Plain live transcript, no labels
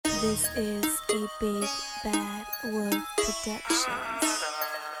This is a Big Bad Wolf Productions.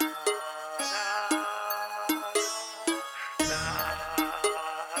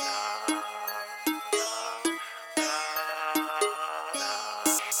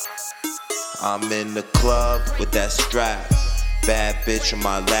 I'm in the club with that strap. Bad bitch on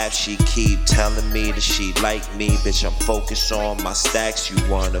my lap, she keep telling me that she like me. Bitch, I'm focused on my stacks. You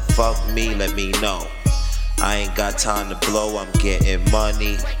wanna fuck me? Let me know. I ain't got time to blow, I'm getting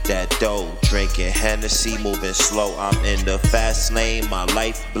money, that dough. Drinking Hennessy, moving slow, I'm in the fast lane. My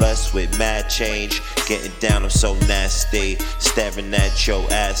life blessed with mad change. Getting down, I'm so nasty. Staring at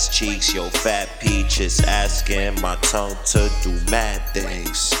your ass cheeks, your fat peaches. Asking my tongue to do mad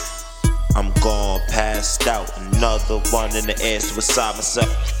things. I'm gone, passed out, another one in the air, suicide myself.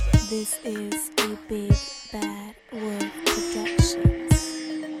 This is a Big Bad Wolf Productions.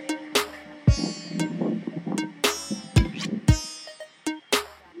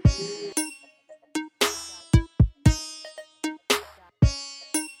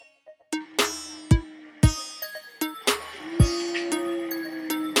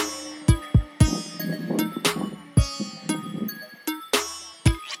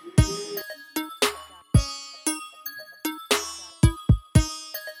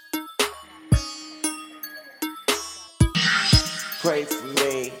 Pray for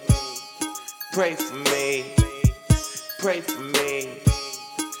me, pray for me, pray for me,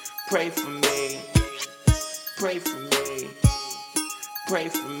 pray for me, pray for me, pray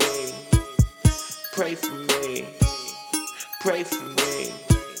for me, pray for me, pray for me,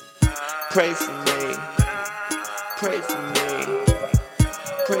 pray for me, pray for me,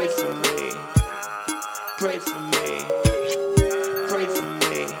 pray for me, pray for me, pray for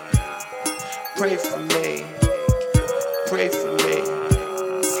me, pray for me. Pray for me.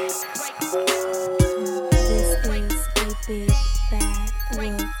 This is a Big Bad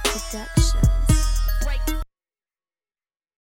Wolf Production.